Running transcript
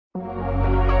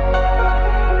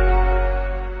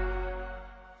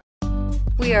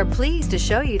We are pleased to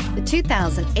show you the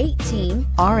 2018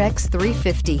 RX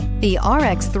 350. The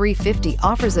RX 350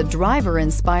 offers a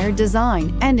driver-inspired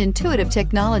design and intuitive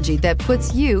technology that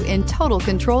puts you in total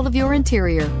control of your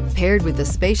interior. Paired with a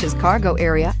spacious cargo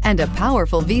area and a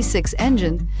powerful V6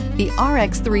 engine, the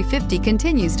RX 350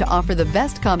 continues to offer the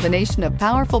best combination of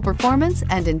powerful performance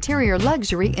and interior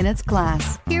luxury in its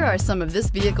class. Here are some of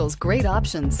this vehicle's great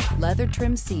options: leather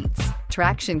trim seats,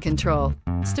 traction control,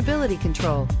 stability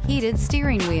control, heated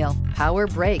steering wheel, power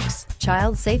brakes,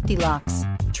 child safety locks,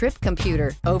 trip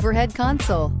computer, overhead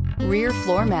console, rear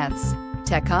floor mats,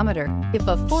 tachometer. If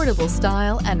affordable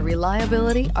style and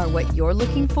reliability are what you're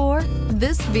looking for,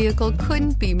 this vehicle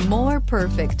couldn't be more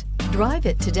perfect. Drive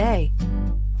it today.